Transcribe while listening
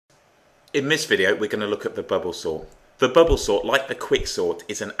In this video, we're going to look at the bubble sort. The bubble sort, like the quick sort,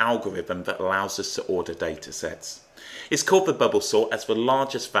 is an algorithm that allows us to order data sets. It's called the bubble sort as the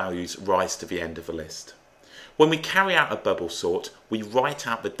largest values rise to the end of the list. When we carry out a bubble sort, we write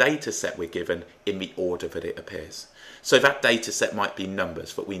out the data set we're given in the order that it appears. So that data set might be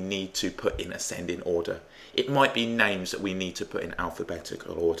numbers that we need to put in ascending order. It might be names that we need to put in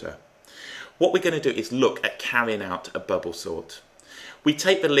alphabetical order. What we're going to do is look at carrying out a bubble sort. We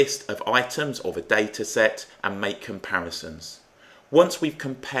take the list of items or the data set and make comparisons. Once we've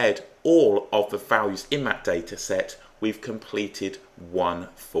compared all of the values in that data set, we've completed one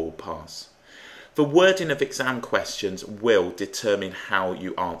full pass. The wording of exam questions will determine how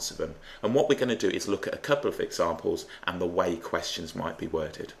you answer them, and what we're going to do is look at a couple of examples and the way questions might be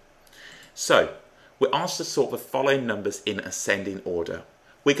worded. So, we're asked to sort the following numbers in ascending order.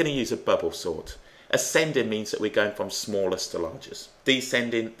 We're going to use a bubble sort. Ascending means that we're going from smallest to largest.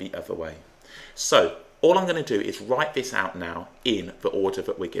 Descending the other way. So all I'm going to do is write this out now in the order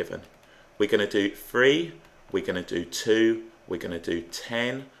that we're given. We're going to do 3, we're going to do 2, we're going to do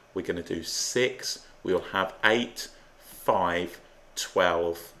 10, we're going to do 6, we'll have 8, 5,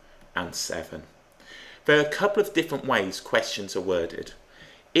 12 and 7. There are a couple of different ways questions are worded.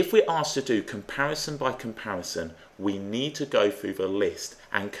 If we're asked to do comparison by comparison, we need to go through the list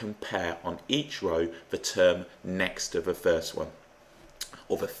and compare on each row the term next to the first one,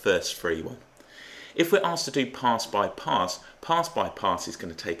 or the first three one. If we're asked to do pass by pass is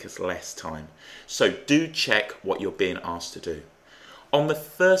going to take us less time. So do check what you're being asked to do. On the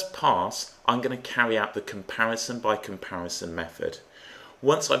first pass, I'm going to carry out the comparison by comparison method.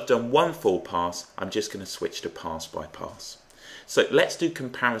 Once I've done one full pass, I'm just going to switch to pass by pass. So let's do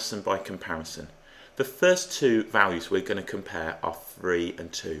comparison by comparison. The first two values we're going to compare are 3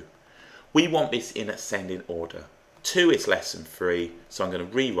 and 2. We want this in ascending order. 2 is less than 3, so I'm going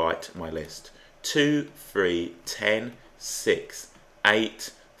to rewrite my list. 2, 3, 10, 6,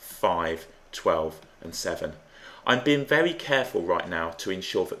 8, 5, 12 and 7. I'm being very careful right now to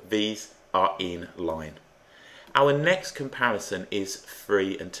ensure that these are in line. Our next comparison is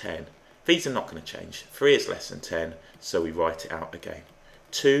 3 and 10. These are not going to change. 3 is less than 10, so we write it out again.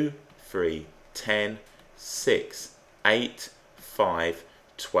 2, 3, 10, 6, 8, 5,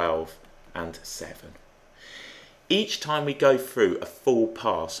 12 and 7. Each time we go through a full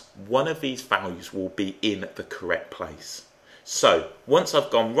pass, one of these values will be in the correct place. So once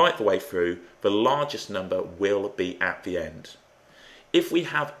I've gone right the way through, the largest number will be at the end. If we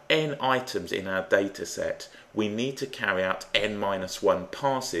have n items in our data set, we need to carry out n-1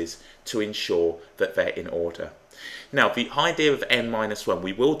 passes to ensure that they're in order. Now, the idea of n-1,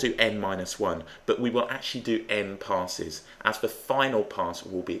 we will do n-1, but we will actually do n passes, as the final pass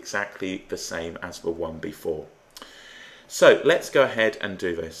will be exactly the same as the one before. So let's go ahead and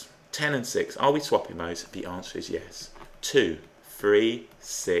do this. 10 and 6, are we swapping those? The answer is yes. 2, 3,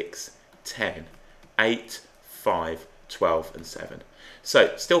 6, 10, 8, 5, 12 and 7.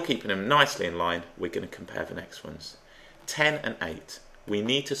 So still keeping them nicely in line, we're going to compare the next ones. 10 and 8, we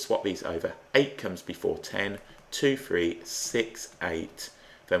need to swap these over. 8 comes before 10, 2, 3, 6, 8,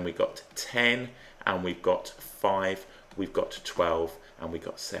 then we've got 10 and we've got 5, we've got 12 and we've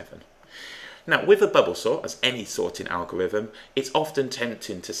got 7. Now with a bubble sort, as any sorting algorithm, it's often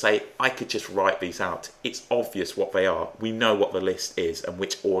tempting to say, I could just write these out. It's obvious what they are. We know what the list is and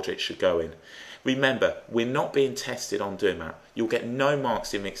which order it should go in. Remember, we're not being tested on doing that. You'll get no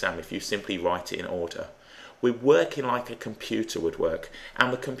marks in the exam if you simply write it in order. We're working like a computer would work,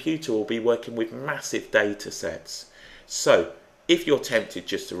 and the computer will be working with massive data sets. So, if you're tempted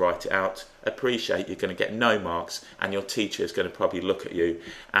just to write it out, appreciate you're going to get no marks, and your teacher is going to probably look at you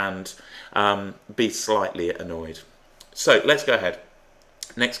and be slightly annoyed. So, let's go ahead.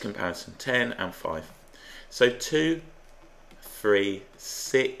 Next comparison, 10 and 5. So, 2, 3,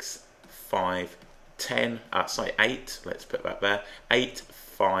 6, 5, 10, 8, let's put that there, 8,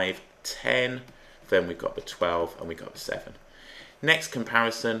 5, 10, then we've got the 12 and we've got the 7. Next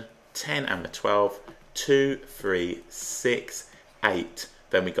comparison, 10 and the 12, 2, 3, 6, 8,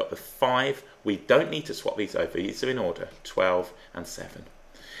 then we've got the 5, we don't need to swap these over, these are in order, 12 and 7.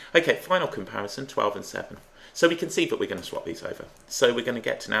 Okay, final comparison, 12 and 7. So we can see that we're going to swap these over. So we're going to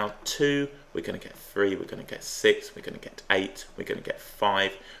get to now 2, we're going to get 3, we're going to get 6, we're going to get 8, we're going to get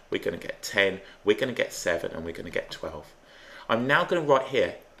 5, we're going to get 10, we're going to get 7, and we're going to get 12. I'm now going to write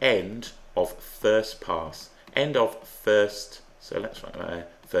here, end of first pass. End of first, so let's write there,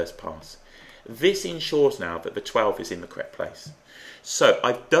 first pass. This ensures now that the 12 is in the correct place. So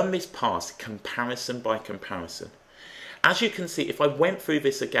I've done this pass comparison by comparison. As you can see, if I went through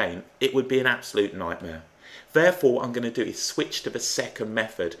this again, it would be an absolute nightmare. Therefore, what I'm going to do is switch to the second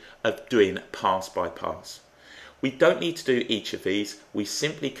method of doing pass by pass. We don't need to do each of these. We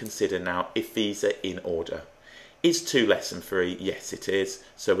simply consider now if these are in order. Is 2 less than 3? Yes, it is.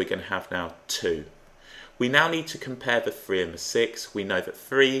 So we're going to have now 2. We now need to compare the 3 and the 6. We know that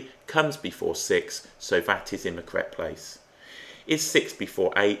 3 comes before 6, so that is in the correct place. Is 6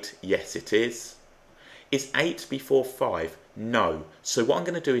 before 8? Yes, it is. Is 8 before 5? No. So what I'm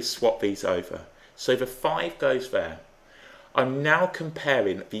going to do is swap these over. So the 5 goes there. I'm now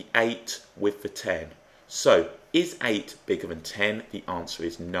comparing the 8 with the 10. So is 8 bigger than 10? The answer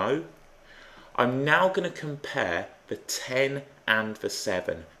is no. I'm now going to compare the 10 and the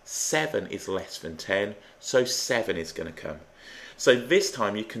 7. 7 is less than 10, so 7 is going to come. So this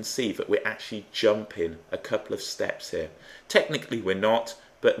time you can see that we're actually jumping a couple of steps here. Technically we're not,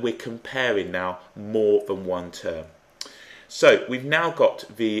 but we're comparing now more than one term. So we've now got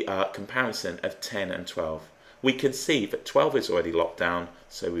the comparison of 10 and 12. We can see that 12 is already locked down,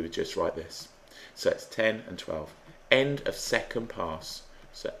 so we would just write this. So it's 10 and 12. End of second pass.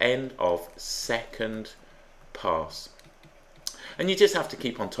 So end of second pass. And you just have to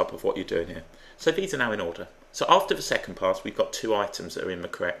keep on top of what you're doing here. So these are now in order. So after the second pass, we've got 2 items that are in the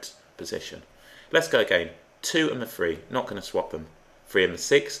correct position. Let's go again. 2 and the 3, not going to swap them. 3 and the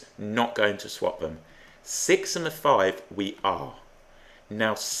 6, not going to swap them. 6 and the 5, we are.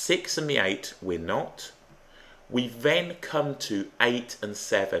 Now 6 and the 8, we're not. We then come to 8 and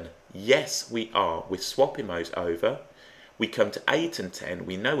 7. Yes, we are. We're swapping those over. We come to 8 and 10.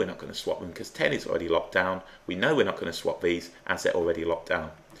 We know we're not going to swap them because 10 is already locked down. We know we're not going to swap these as they're already locked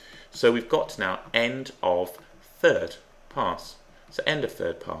down. So we've got now end of third pass. So end of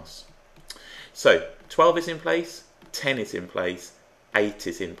third pass. So 12 is in place, 10 is in place, 8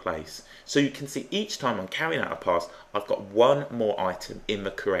 is in place. So you can see each time I'm carrying out a pass, I've got one more item in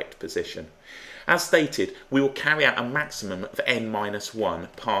the correct position. As stated, we will carry out a maximum of n-1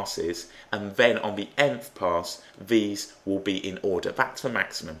 passes, and then on the nth pass, these will be in order. That's the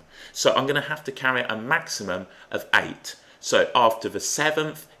maximum. So I'm going to have to carry out a maximum of 8. So after the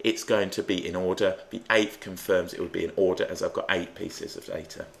 7th, it's going to be in order. The 8th confirms it will be in order as I've got 8 pieces of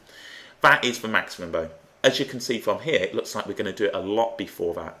data. That is the maximum though. As you can see from here, it looks like we're going to do it a lot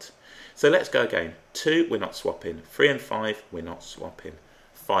before that. So let's go again. 2, we're not swapping. 3 and 5, we're not swapping.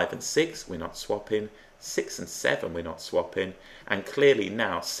 5 and 6, we're not swapping. 6 and 7, we're not swapping. And clearly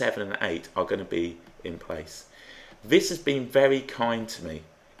now 7 and 8 are going to be in place. This has been very kind to me.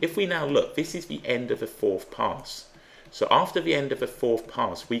 If we now look, this is the end of the 4th pass. So after the end of the 4th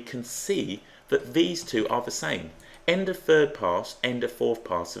pass, we can see that these two are the same. End of 3rd pass, end of 4th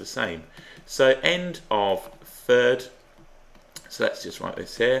pass are the same. So end of 3rd, so let's just write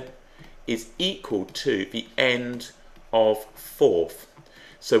this here, is equal to the end of 4th.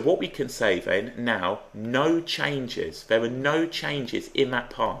 So what we can say then, now, no changes. There are no changes in that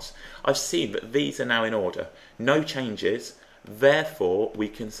pass. I've seen that these are now in order. No changes. Therefore, we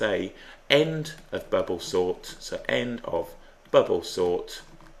can say end of bubble sort. So end of bubble sort.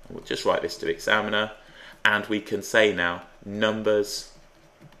 We'll just write this to the examiner. And we can say now numbers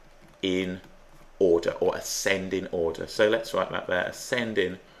in order or ascending order. So let's write that there,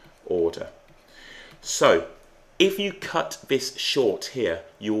 ascending order. So if you cut this short here,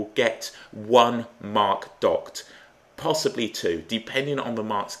 you will get 1 mark docked, possibly 2, depending on the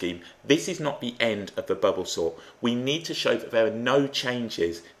mark scheme. This is not the end of the bubble sort. We need to show that there are no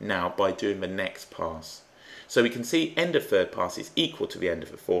changes now by doing the next pass. So we can see end of 3rd pass is equal to the end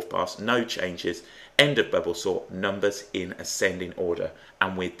of the 4th pass, no changes. End of bubble sort, numbers in ascending order,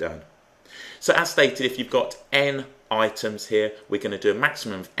 and we're done. So as stated, if you've got n items here, we're going to do a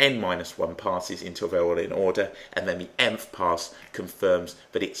maximum of n-1 passes until they're all in order, and then the nth pass confirms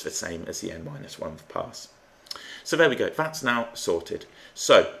that it's the same as the n-1 pass. So there we go, that's now sorted.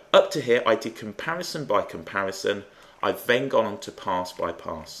 So up to here I did comparison by comparison. I've then gone on to pass by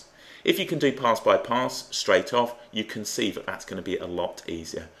pass. If you can do pass by pass straight off, you can see that that's going to be a lot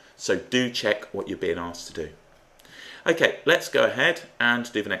easier. So do check what you're being asked to do. Okay, let's go ahead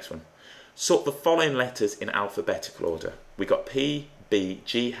and do the next one. Sort the following letters in alphabetical order. We got P, B,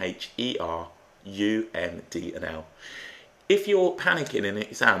 G, H, E, R, U, M, D and L. If you're panicking in an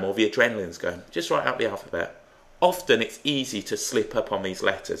exam or the adrenaline's going, just write out the alphabet. Often it's easy to slip up on these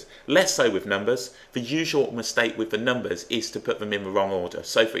letters, less so with numbers. The usual mistake with the numbers is to put them in the wrong order.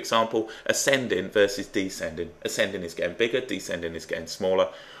 So for example, ascending versus descending. Ascending is getting bigger, descending is getting smaller.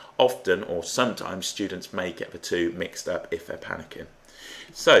 Often or sometimes students may get the two mixed up if they're panicking.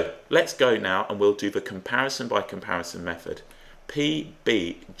 So let's go now and we'll do the comparison by comparison method. P,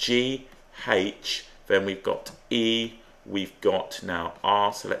 B, G, H, then we've got E, we've got now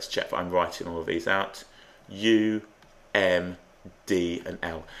R, so let's check that I'm writing all of these out. U, M, D and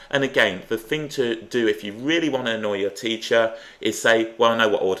L. And again, the thing to do if you really want to annoy your teacher is say, well, I know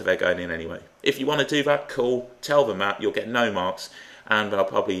what order they're going in anyway. If you want to do that, cool, tell them that, you'll get no marks and they'll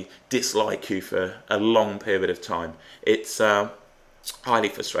probably dislike you for a long period of time. It's highly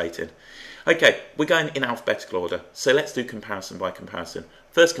frustrating. Okay, we're going in alphabetical order, so let's do comparison by comparison.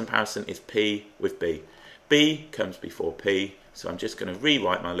 First comparison is P with B. B comes before P, so I'm just going to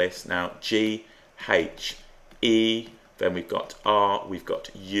rewrite my list now. G, H, E, then we've got R, we've got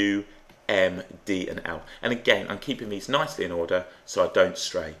U, M, D and L. And again, I'm keeping these nicely in order so I don't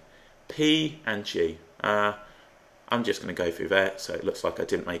stray. P and G. I'm just going to go through there, so it looks like I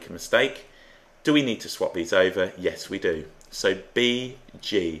didn't make a mistake. Do we need to swap these over? Yes, we do. So B,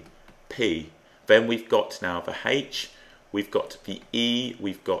 G, P. Then we've got now the H, we've got the E,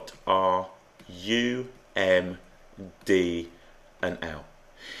 we've got R, U, M, D and L.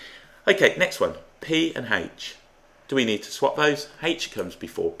 Okay, next one, P and H. Do we need to swap those? H comes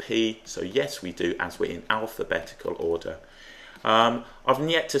before P, so yes we do, as we're in alphabetical order. I've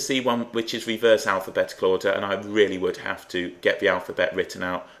yet to see one which is reverse alphabetical order, and I really would have to get the alphabet written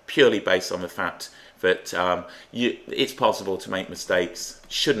out purely based on the fact that it's possible to make mistakes.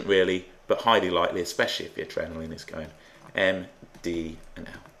 Shouldn't really, but highly likely, especially if the adrenaline is going. M, D and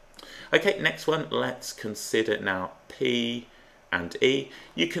L. Okay, next one, let's consider now P and E.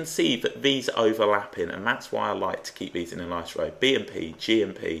 You can see that these are overlapping, and that's why I like to keep these in a nice row. B and P, G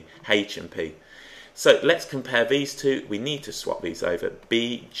and P, H and P. So let's compare these two. We need to swap these over.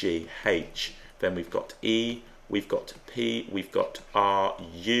 B, G, H. Then we've got E, we've got P, we've got R,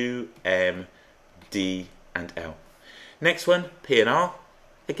 U, M, D and L. Next one, P and R.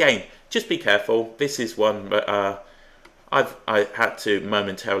 Again, just be careful. This is one that I had to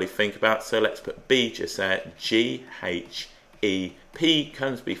momentarily think about. So let's put B just there. G, H, E. P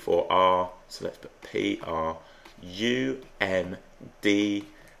comes before R. So let's put P, R, U, M, D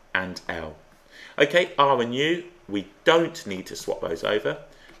and L. Okay, R and U, we don't need to swap those over.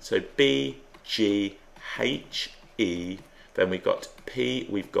 So B, G, H, E, then we've got P,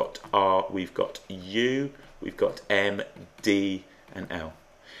 we've got R, we've got U, we've got M, D and L.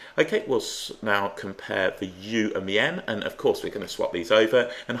 Okay, we'll now compare the U and the M, and of course we're going to swap these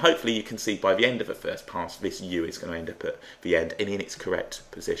over, and hopefully you can see by the end of the first pass this U is going to end up at the end and in its correct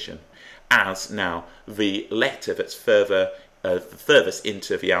position, as now the letter that's furthest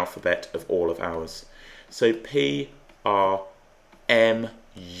into the alphabet of all of ours. So P, R, M,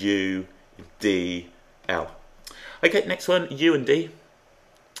 U, D, L. Okay, next one, U and D.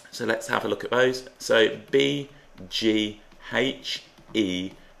 So let's have a look at those. So B, G, H,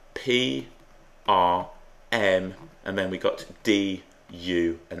 E, P, R, M, and then we got D,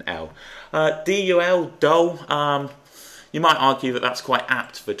 U and L. D, U, L, dull. You might argue that that's quite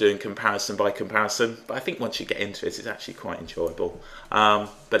apt for doing comparison by comparison, but I think once you get into it, it's actually quite enjoyable.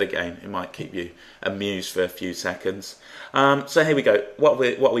 But again, it might keep you amused for a few seconds. So here we go. What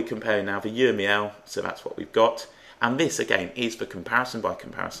are we comparing now? The U and the L, so that's what we've got. And this, again, is the comparison by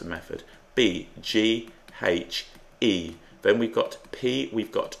comparison method. B, G, H, E. Then we've got P,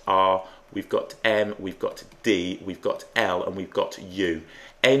 we've got R, we've got M, we've got D, we've got L, and we've got U.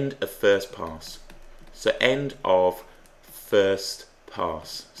 End of first pass. So end of first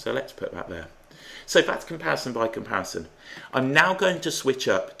pass. So let's put that there. So that's comparison by comparison. I'm now going to switch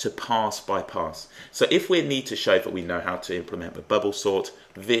up to pass by pass. So if we need to show that we know how to implement the bubble sort,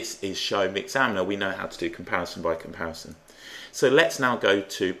 this is showing the examiner we know how to do comparison by comparison. So let's now go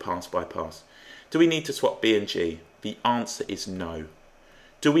to pass by pass. Do we need to swap B and G? The answer is no.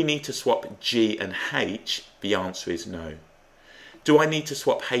 Do we need to swap G and H? The answer is no. Do I need to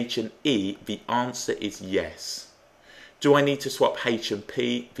swap H and E? The answer is yes. Do I need to swap H and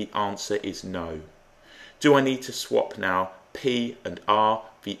P? The answer is no. Do I need to swap now P and R?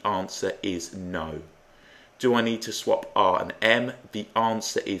 The answer is no. Do I need to swap R and M? The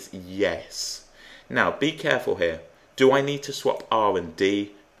answer is yes. Now be careful here. Do I need to swap R and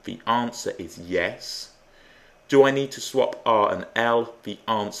D? The answer is yes. Do I need to swap R and L? The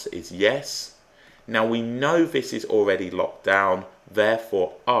answer is yes. Now we know this is already locked down,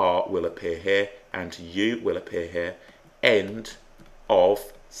 therefore R will appear here and U will appear here. End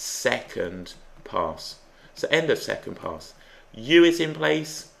of second pass. So end of second pass. U is in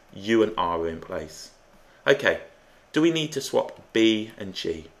place, U and R are in place. Okay, do we need to swap B and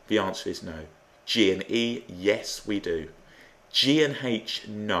G? The answer is no. G and E, yes we do. G and H,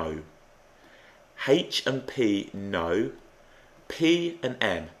 no. H and P, no. P and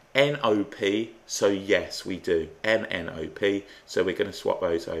M, N-O-P, so yes we do. M-N-O-P, so we're going to swap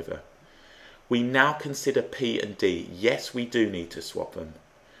those over. We now consider P and D. Yes, we do need to swap them.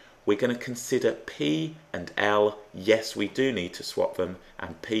 we're going to consider P and L. Yes, we do need to swap them,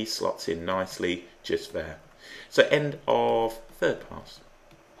 and P slots in nicely just there. So end of third pass.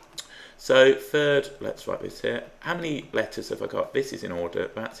 So third, let's write this here. How many letters have I got? This is in order,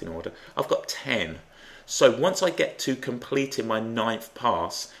 that's in order. I've got 10. So once I get to completing my 9th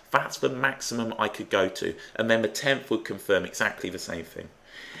pass, that's the maximum I could go to. And then the 10th would confirm exactly the same thing.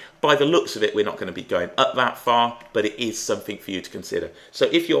 By the looks of it, we're not going to be going up that far, but it is something for you to consider. So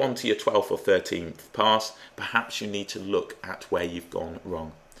if you're on to your 12th or 13th pass, perhaps you need to look at where you've gone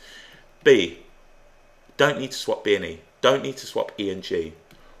wrong. B, don't need to swap B and E. Don't need to swap E and G.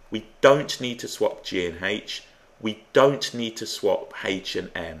 We don't need to swap G and H. We don't need to swap H and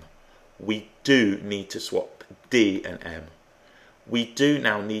M. We do need to swap D and M. We do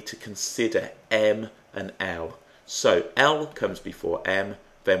now need to consider M and L. So L comes before M,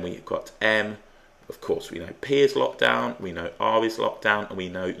 then we've got M. Of course, we know P is locked down, we know R is locked down, and we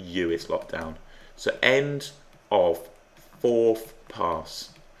know U is locked down. So end of 4th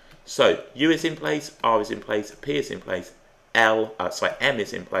pass. So U is in place, R is in place, P is in place, M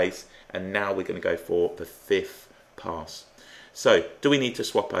is in place, and now we're going to go for the 5th pass. So, do we need to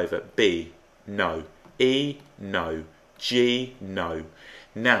swap over B? No. E? No. G? No.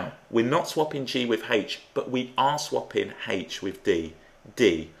 Now, we're not swapping G with H, but we are swapping H with D.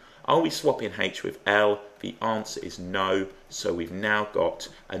 D. Are we swapping H with L? The answer is no, so we've now got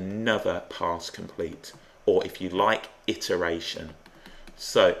another pass complete, or if you like, iteration.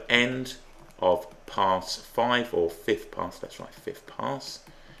 So, end of pass 5 or 5th pass, let's write 5th pass,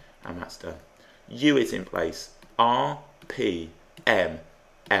 and that's done. U is in place, R, P, M,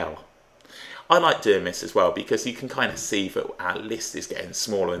 L. I like doing this as well because you can kind of see that our list is getting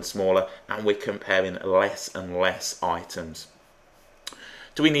smaller and smaller and we're comparing less and less items.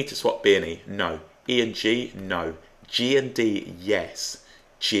 Do we need to swap B and E? No. E and G? No. G and D? Yes.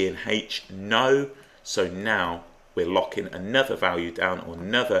 G and H? No. So now we're locking another value down, or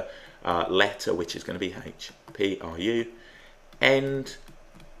another letter, which is going to be H. P, R, U. End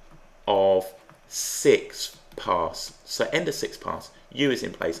of 6th pass. So end of 6th pass. U is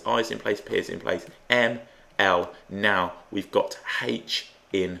in place, R is in place, P is in place, M, L. Now we've got H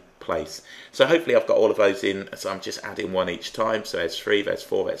in place. So hopefully I've got all of those in. So I'm just adding one each time. So there's 3, there's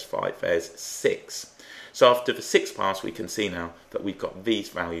 4, there's 5, there's 6. So after the 6th pass, we can see now that we've got these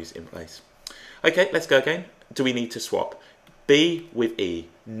values in place. Okay, let's go again. Do we need to swap? B with E?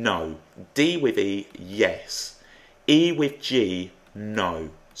 No. D with E? Yes. E with G?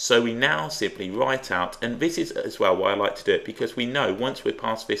 No. So we now simply write out, and this is as well why I like to do it, because we know once we're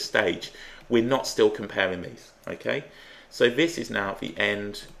past this stage, we're not still comparing these, okay? So this is now the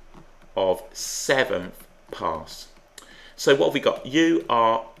end of 7th pass. So what have we got? U,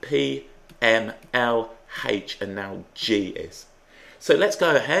 R, P, M, L, H, and now G is. So let's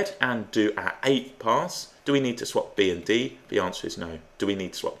go ahead and do our 8th pass. Do we need to swap B and D? The answer is no. Do we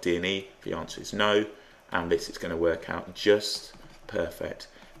need to swap D and E? The answer is no. And this is going to work out just perfect.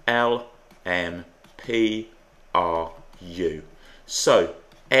 L, M, P, R, U. So,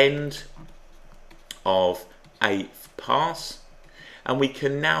 end of 8th pass. And we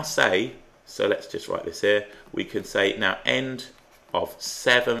can now say, so let's just write this here, we can say now end of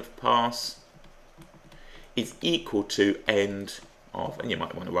 7th pass is equal to end of, and you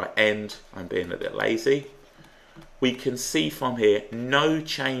might want to write end, I'm being a bit lazy. We can see from here no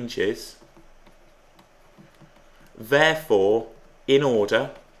changes, therefore in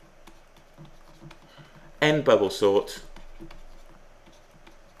order, end bubble sort,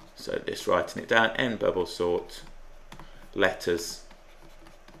 so just writing it down, end bubble sort, letters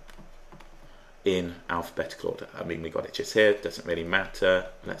in alphabetical order. I mean, we got it just here, doesn't really matter.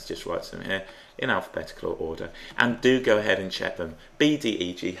 Let's just write some here in alphabetical order. And do go ahead and check them. B, D,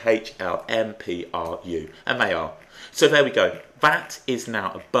 E, G, H, L, M, P, R, U. And they are. So there we go. That is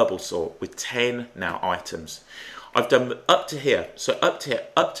now a bubble sort with 10 now items. I've done up to here. So up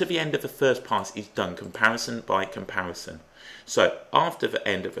to the end of the first pass is done comparison by comparison. So after the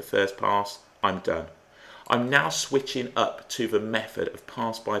end of the first pass, I'm done. I'm now switching up to the method of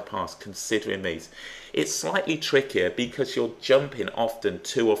pass by pass, considering these. It's slightly trickier because you're jumping often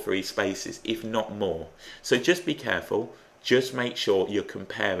 2 or 3 spaces, if not more. So just be careful. Just make sure you're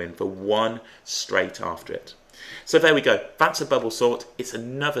comparing the one straight after it. So there we go. That's a bubble sort. It's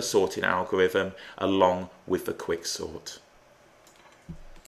another sorting algorithm along with the quick sort.